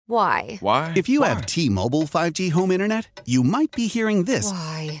Why? Why? If you have T-Mobile 5G home internet, you might be hearing this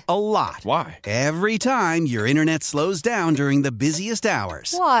Why? a lot. Why? Every time your internet slows down during the busiest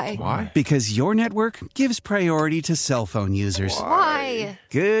hours. Why? Why? Because your network gives priority to cell phone users. Why?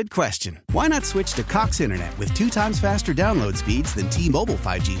 Good question. Why not switch to Cox Internet with 2 times faster download speeds than T-Mobile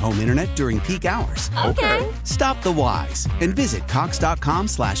 5G home internet during peak hours? Okay. Stop the whys and visit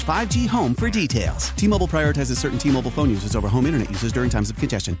cox.com/5G home for details. T-Mobile prioritizes certain T-Mobile phone users over home internet users during times of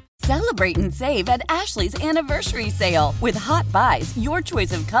congestion. Celebrate and save at Ashley's Anniversary Sale. With Hot Buys, your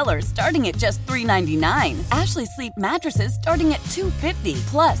choice of colors starting at just $3.99. Ashley Sleep mattresses starting at $2.50.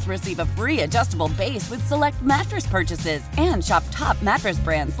 Plus, receive a free adjustable base with select mattress purchases. And shop top mattress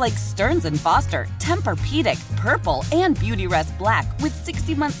brands like Stearns & Foster, Tempur-Pedic, Purple, and Beautyrest Black with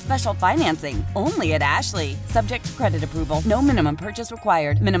 60-month special financing. Only at Ashley. Subject to credit approval. No minimum purchase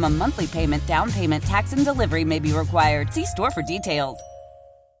required. Minimum monthly payment, down payment, tax, and delivery may be required. See store for details.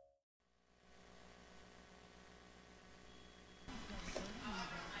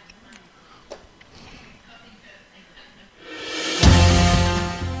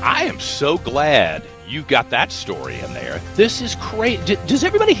 I am so glad you got that story in there. This is crazy. Does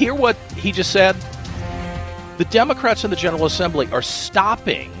everybody hear what he just said? The Democrats in the General Assembly are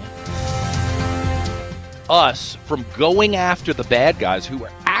stopping us from going after the bad guys who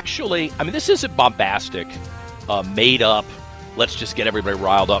are actually, I mean, this isn't bombastic, made up, let's just get everybody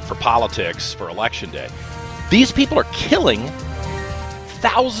riled up for politics for Election Day. These people are killing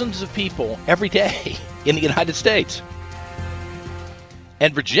thousands of people every day in the United States.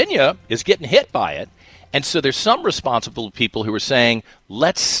 And Virginia is getting hit by it. And so there's some responsible people who are saying,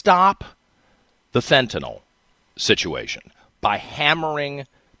 let's stop the fentanyl situation by hammering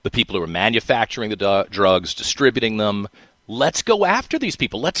the people who are manufacturing the drugs, distributing them. Let's go after these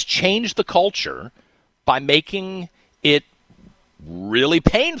people. Let's change the culture by making it really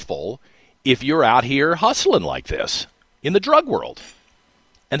painful if you're out here hustling like this in the drug world.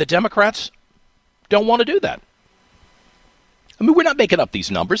 And the Democrats don't want to do that. I mean, we're not making up these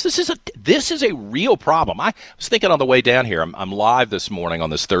numbers. This is a real problem. I was thinking on the way down here, I'm live this morning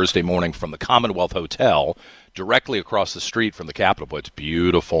on this Thursday morning from the Commonwealth Hotel, directly across the street from the Capitol. It's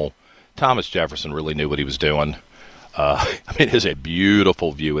beautiful. Thomas Jefferson really knew what he was doing. I mean, it is a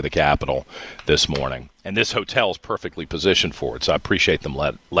beautiful view of the Capitol this morning. And this hotel is perfectly positioned for it, so I appreciate them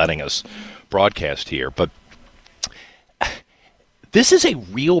letting us broadcast here. But this is a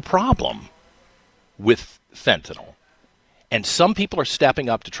real problem with fentanyl. And some people are stepping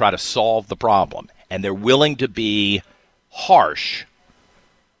up to try to solve the problem, and they're willing to be harsh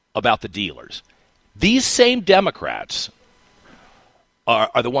about the dealers. These same Democrats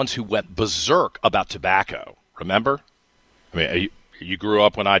are the ones who went berserk about tobacco. Remember? I mean, you grew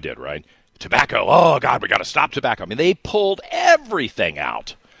up when I did, right? Tobacco, oh, God, we got to stop tobacco. I mean, they pulled everything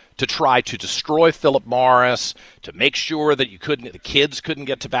out to try to destroy Philip Morris, to make sure that the kids couldn't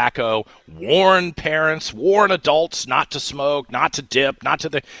get tobacco, warn parents, warn adults not to smoke, not to dip,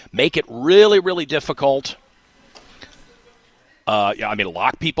 make it really, really difficult.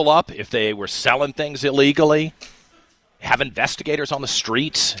 Lock people up if they were selling things illegally. Have investigators on the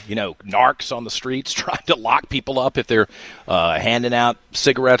streets, narcs on the streets trying to lock people up if they're handing out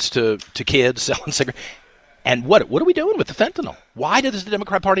cigarettes to kids, selling cigarettes. And what are we doing with the fentanyl? Why does the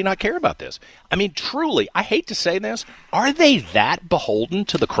Democrat Party not care about this? I mean, truly, I hate to say this, are they that beholden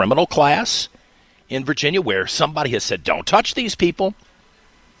to the criminal class in Virginia where somebody has said, don't touch these people?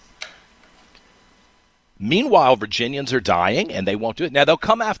 Meanwhile, Virginians are dying, and they won't do it. Now, they'll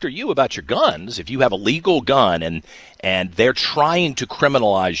come after you about your guns if you have a legal gun, and they're trying to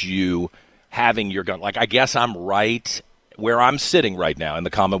criminalize you having your gun. Like, I guess I'm right where I'm sitting right now in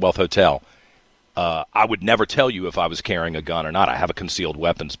the Commonwealth Hotel. I would never tell you if I was carrying a gun or not. I have a concealed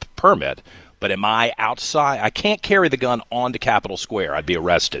weapons permit. But am I outside? I can't carry the gun onto Capitol Square. I'd be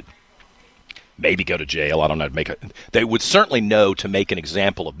arrested. Maybe go to jail. I don't know. They would certainly know to make an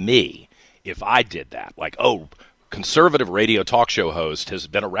example of me if I did that. Like, conservative radio talk show host has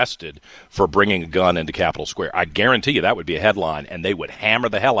been arrested for bringing a gun into Capitol Square. I guarantee you that would be a headline, and they would hammer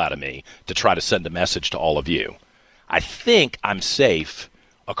the hell out of me to try to send a message to all of you. I think I'm safe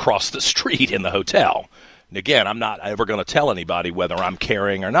across the street in the hotel. And again, I'm not ever going to tell anybody whether I'm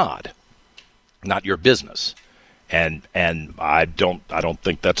carrying or not. Not your business. And I don't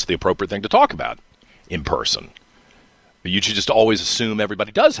think that's the appropriate thing to talk about in person. You should just always assume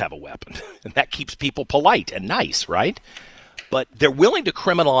everybody does have a weapon. And that keeps people polite and nice, right? But they're willing to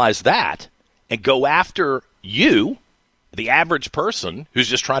criminalize that and go after you, the average person who's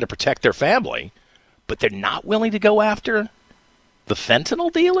just trying to protect their family, but they're not willing to go after the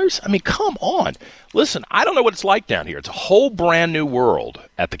fentanyl dealers? I mean, come on. Listen, I don't know what it's like down here. It's a whole brand new world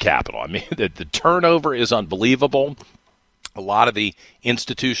at the Capitol. I mean, the turnover is unbelievable. A lot of the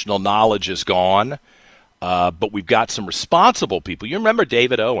institutional knowledge is gone. But we've got some responsible people. You remember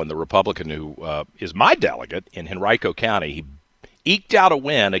David Owen, the Republican who is my delegate in Henrico County. He eked out a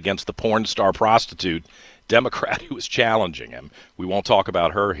win against the porn star prostitute Democrat who was challenging him. We won't talk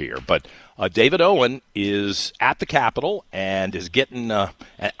about her here. But David Owen is at the Capitol and is getting,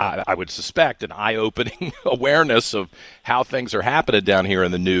 I would suspect, an eye-opening awareness of how things are happening down here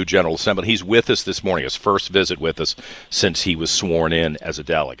in the new General Assembly. He's with us this morning, his first visit with us since he was sworn in as a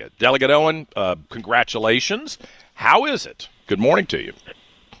delegate. Delegate Owen, congratulations. How is it? Good morning to you.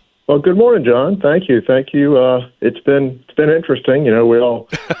 Well, good morning, John. Thank you. It's been interesting. You know, we all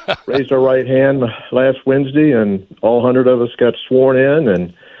raised our right hand last Wednesday, and all 100 of us got sworn in,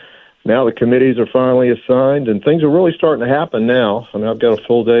 and now the committees are finally assigned, and things are really starting to happen now. I mean, I've got a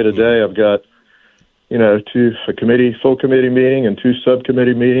full day today. I've got, full committee meeting and 2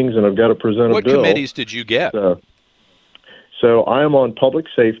 subcommittee meetings, and I've got to present a bill. What committees did you get? So I am on public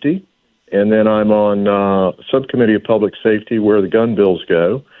safety, and then I'm on subcommittee of public safety where the gun bills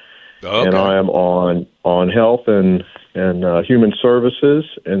go. Okay. And I am on health and human services,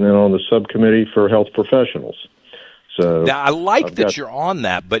 and then on the subcommittee for health professionals. So now I like that you're on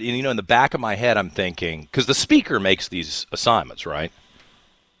that, but in the back of my head, I'm thinking because the speaker makes these assignments, right?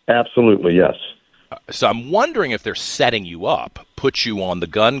 Absolutely, yes. So I'm wondering if they're setting you up, put you on the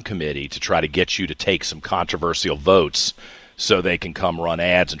gun committee to try to get you to take some controversial votes so they can come run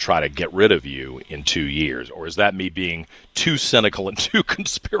ads and try to get rid of you in 2 years? Or is that me being too cynical and too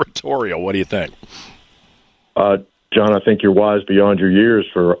conspiratorial? What do you think? John, I think you're wise beyond your years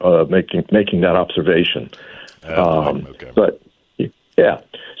for making that observation. Okay. But, yeah,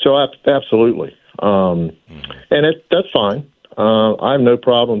 so absolutely. And that's fine. I have no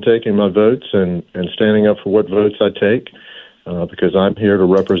problem taking my votes and standing up for what votes I take. Because I'm here to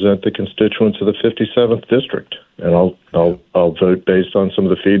represent the constituents of the 57th district, and I'll vote based on some of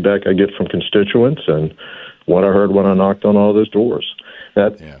the feedback I get from constituents and what I heard when I knocked on all those doors.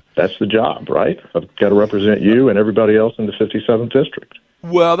 That's the job, right? I've got to represent you and everybody else in the 57th district.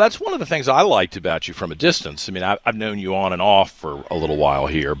 Well, that's one of the things I liked about you from a distance. I mean, I've known you on and off for a little while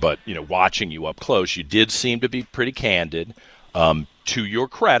here, but watching you up close, you did seem to be pretty candid. To your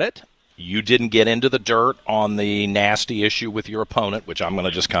credit, you didn't get into the dirt on the nasty issue with your opponent, which I'm going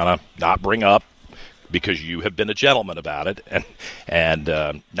to just kind of not bring up because you have been a gentleman about it and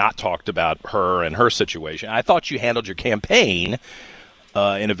not talked about her and her situation. I thought you handled your campaign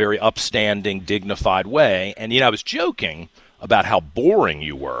in a very upstanding, dignified way. And, I was joking about how boring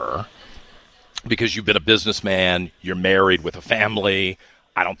you were because you've been a businessman, you're married with a family.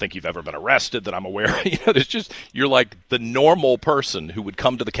 I don't think you've ever been arrested that I'm aware of. You're like the normal person who would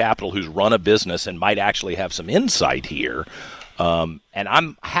come to the Capitol who's run a business and might actually have some insight here. And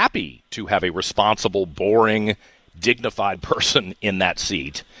I'm happy to have a responsible, boring, dignified person in that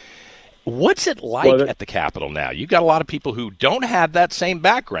seat. What's it like at the Capitol now? You've got a lot of people who don't have that same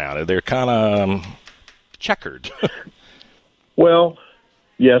background. They're kind of checkered. Well,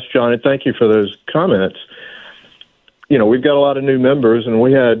 yes, John, and thank you for those comments. We've got a lot of new members, and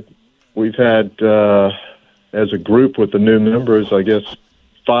we've had as a group with the new members, I guess,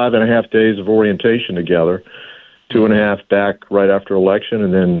 5.5 days of orientation together, 2.5 back right after election,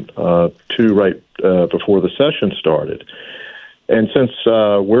 and then 2 right before the session started. And since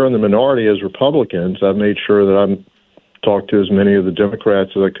we're in the minority as Republicans, I've made sure that I'm talked to as many of the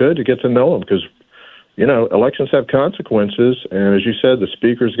Democrats as I could to get to know them because, elections have consequences, and as you said, the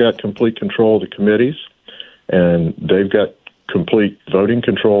Speaker's got complete control of the committees. And they've got complete voting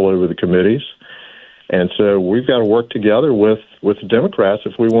control over the committees. And so we've got to work together with the Democrats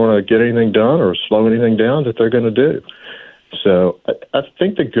if we want to get anything done or slow anything down that they're going to do. So I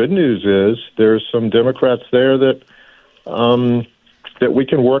think the good news is there's some Democrats there that we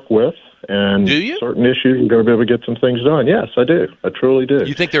can work with. And do you? Certain issues, we're going to be able to get some things done. Yes, I do. I truly do.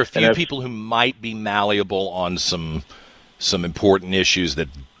 You think there are a few people who might be malleable on some important issues that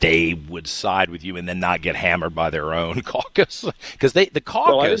they would side with you and then not get hammered by their own caucus? Because the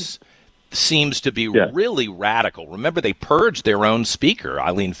caucus seems to be really radical. Remember, they purged their own speaker,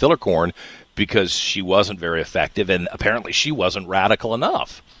 Eileen Fillercorn, because she wasn't very effective, and apparently she wasn't radical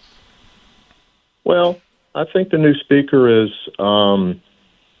enough. Well, I think the new speaker saw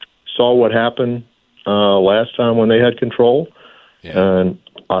what happened last time when they had control, and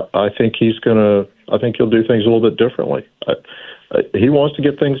I think he'll do things a little bit differently. He wants to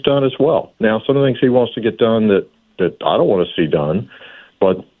get things done as well. Now, some of the things he wants to get done that I don't want to see done,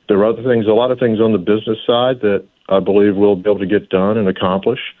 but there are a lot of things on the business side that I believe we'll be able to get done and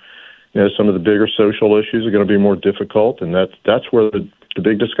accomplish. Some of the bigger social issues are going to be more difficult, and that's where the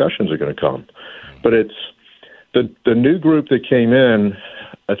big discussions are going to come. But it's the new group that came in,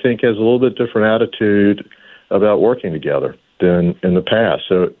 I think, has a little bit different attitude about working together than in the past.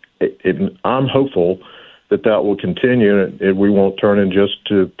 So I'm hopeful that will continue, and we won't turn in just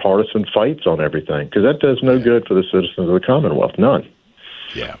to partisan fights on everything, because that does no good for the citizens of the Commonwealth. None.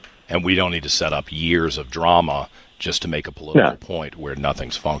 Yeah, and we don't need to set up years of drama just to make a political point where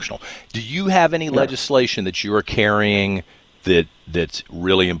nothing's functional. Do you have any legislation that you're carrying that's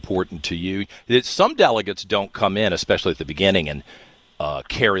really important to you? Some delegates don't come in, especially at the beginning, and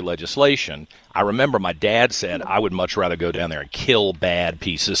carry legislation. I remember my dad said, I would much rather go down there and kill bad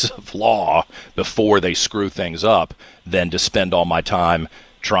pieces of law before they screw things up than to spend all my time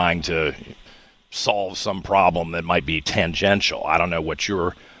trying to solve some problem that might be tangential. I don't know what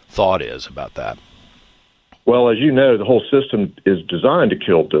your thought is about that. Well, as you know, the whole system is designed to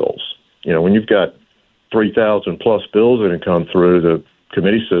kill bills. When you've got 3,000 plus bills that have come through, the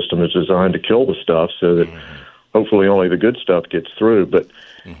committee system is designed to kill the stuff so that hopefully only the good stuff gets through. But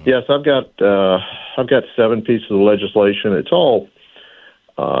yes, I've got 7 pieces of legislation. It's all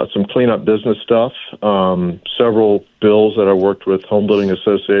some cleanup business stuff. Several bills that I worked with Home Building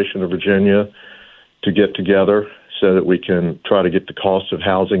Association of Virginia to get together so that we can try to get the cost of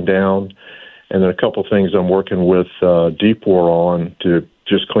housing down. And then a couple things I'm working with Deepwar on to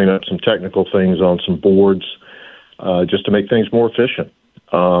just clean up some technical things on some boards, just to make things more efficient.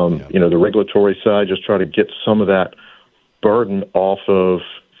 The regulatory side, just try to get some of that burden off of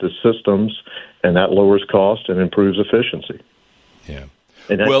the systems, and that lowers cost and improves efficiency. Yeah.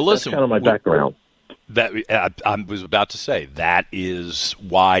 And that's kind of my background. I was about to say, that is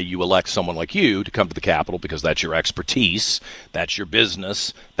why you elect someone like you to come to the Capitol, because that's your expertise, that's your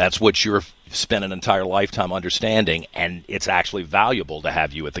business, that's what you've spent an entire lifetime understanding, and it's actually valuable to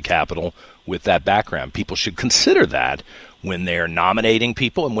have you at the Capitol with that background. People should consider that when they're nominating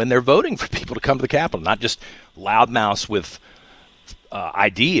people and when they're voting for people to come to the Capitol, not just loudmouths with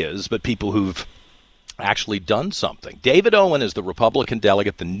ideas, but people who've actually done something. David Owen is the Republican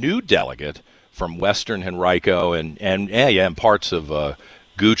delegate, the new delegate from Western Henrico and parts of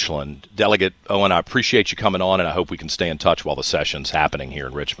Goochland. Delegate Owen, I appreciate you coming on, and I hope we can stay in touch while the session's happening here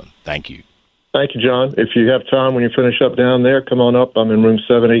in Richmond. Thank you. Thank you, John. If you have time when you finish up down there, come on up. I'm in room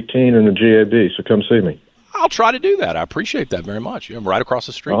 718 in the GAB, so come see me. I'll try to do that. I appreciate that very much. I'm right across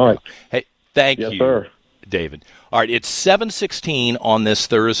the street. All right. Hey, thank you, sir. David. All right, it's 7:16 on this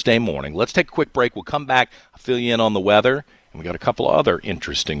Thursday morning. Let's take a quick break. We'll come back. I'll fill you in on the weather. And we got a couple of other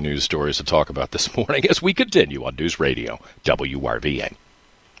interesting news stories to talk about this morning as we continue on News Radio WRVA.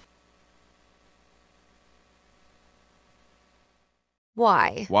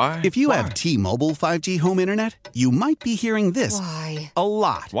 Why? If you have T-Mobile 5G home internet, you might be hearing this a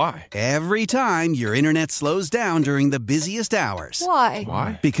lot. Why? Every time your internet slows down during the busiest hours.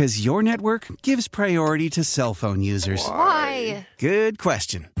 Why? Because your network gives priority to cell phone users. Why? Good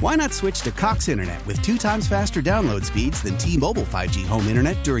question. Why not switch to Cox Internet with 2 times faster download speeds than T-Mobile 5G home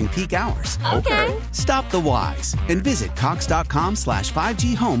internet during peak hours? Okay. Stop the whys and visit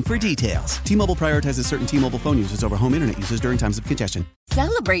cox.com/5G home for details. T-Mobile prioritizes certain T-Mobile phone users over home internet users during times of congestion.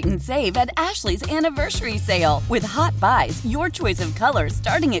 Celebrate and save at Ashley's Anniversary Sale. With Hot Buys, your choice of colors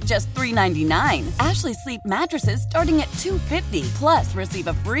starting at just $3.99. Ashley Sleep mattresses starting at $2.50. Plus, receive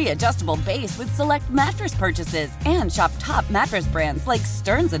a free adjustable base with select mattress purchases. And shop top mattress brands like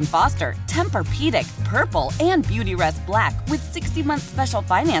Stearns & Foster, Tempur-Pedic, Purple, and Beautyrest Black with 60-month special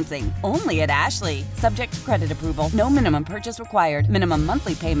financing. Only at Ashley. Subject to credit approval. No minimum purchase required. Minimum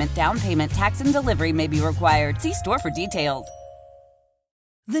monthly payment, down payment, tax, and delivery may be required. See store for details.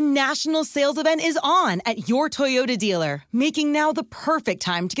 The national sales event is on at your Toyota dealer, making now the perfect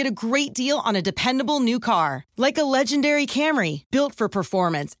time to get a great deal on a dependable new car. Like a legendary Camry, built for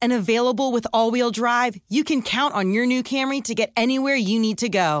performance and available with all-wheel drive, you can count on your new Camry to get anywhere you need to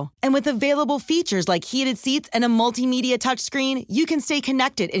go. And with available features like heated seats and a multimedia touchscreen, you can stay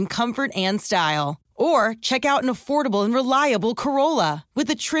connected in comfort and style. Or check out an affordable and reliable Corolla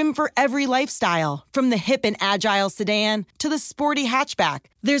with a trim for every lifestyle. From the hip and agile sedan to the sporty hatchback,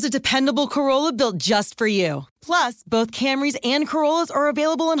 there's a dependable Corolla built just for you. Plus, both Camrys and Corollas are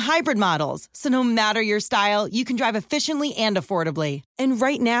available in hybrid models. So no matter your style, you can drive efficiently and affordably. And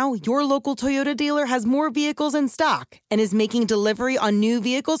right now, your local Toyota dealer has more vehicles in stock and is making delivery on new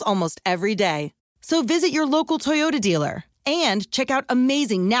vehicles almost every day. So visit your local Toyota dealer. And check out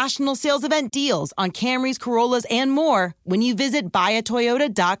amazing national sales event deals on Camrys, Corollas, and more when you visit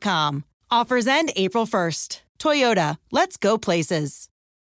buyatoyota.com. Offers end April 1st. Toyota, let's go places.